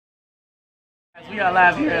We are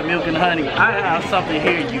live here at Milk and Honey. I have something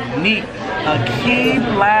here unique, a key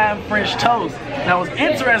lime French toast. Now what's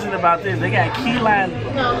interesting about this, they got key lime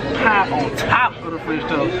pie on top of the French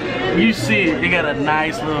toast. You see it, they got a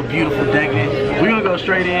nice little beautiful decadent. We're gonna go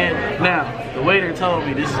straight in. Now, the waiter told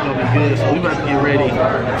me this is gonna be good, so we about to get ready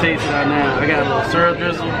to taste it out now. I got a little syrup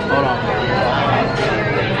drizzle.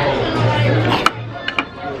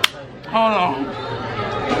 Hold on.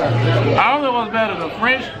 I don't know what's better, the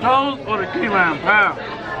French toast or the key lime pie.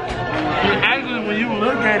 Actually, when you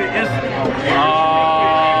look at it, it's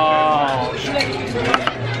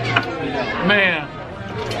man,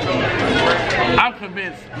 I'm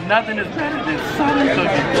convinced nothing is better than Southern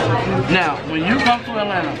cooking. Now, when you come to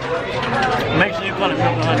Atlanta, make sure you come to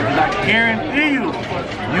Milk and Honey, because I guarantee you,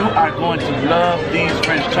 you are going to love these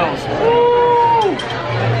French toasts. Woo!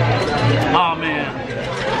 Oh man.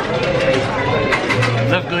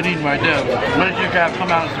 That's good eating right there. Make sure you guys come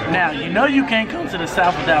out. Now, you know you can't come to the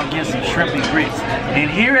South without getting some shrimp and grits. And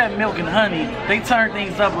here at Milk and Honey, they turn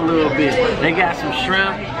things up a little bit. They got some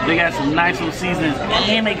shrimp, they got some nice little seasonings,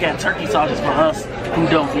 and they got turkey sauces for us who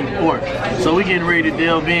don't eat pork. So we're getting ready to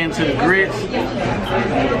delve into the grits.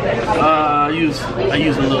 I use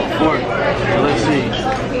a little fork. So let's see.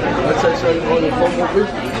 Let's say something on the FOMO,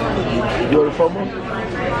 please. You order FOMO?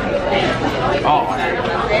 Oh.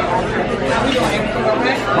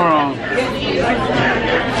 Hold on.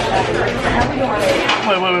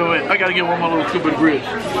 Wait. I gotta get one more little scoop of grits.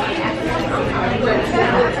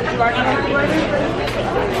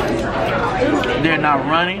 They're not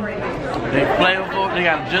running. They're flavorful. They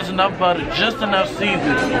got just enough butter, just enough seasoning.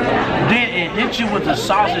 Then it hits you with the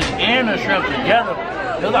sausage and the shrimp together.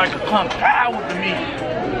 It's like a compound with the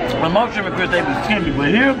meat. When most shrimp and grits, they be tender, but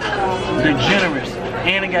here, they're generous.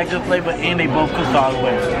 And they got good flavor, and they both cooked all the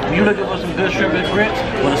way. If you're looking for some good shrimp and grits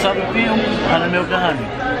with a southern feel, Honey Milk and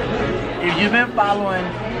Honey. If you've been following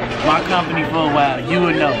my company for a while, you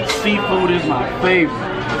would know seafood is my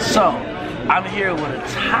favorite. So, I'm here with a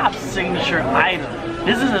top signature item.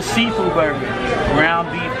 This is a seafood burger, ground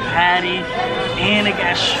beef patty, and it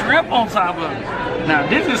got shrimp on top of it. Now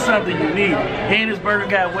this is something unique. And this burger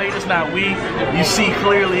got weight, it's not weak. You see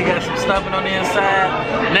clearly it got some stuffing on the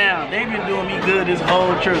inside. Now, they've been doing me good this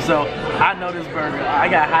whole trip, so I know this burger. I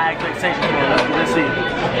got high expectations for it. Let's see.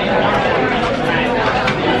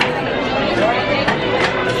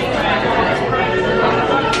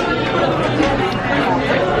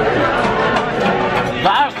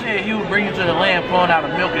 God said he would bring you to the land flowing out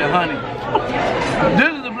of milk and honey.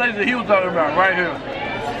 This is the place that he was talking about right here.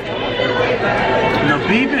 The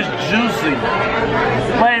beef is juicy,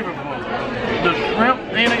 flavorful. The shrimp,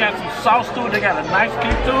 then they got some sauce to it. They got a nice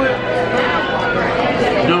kick to it.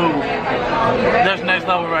 Dude, that's next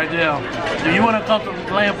level right there. If you want to come to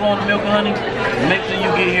the land flowing with milk and honey, make sure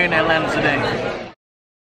you get here in Atlanta today.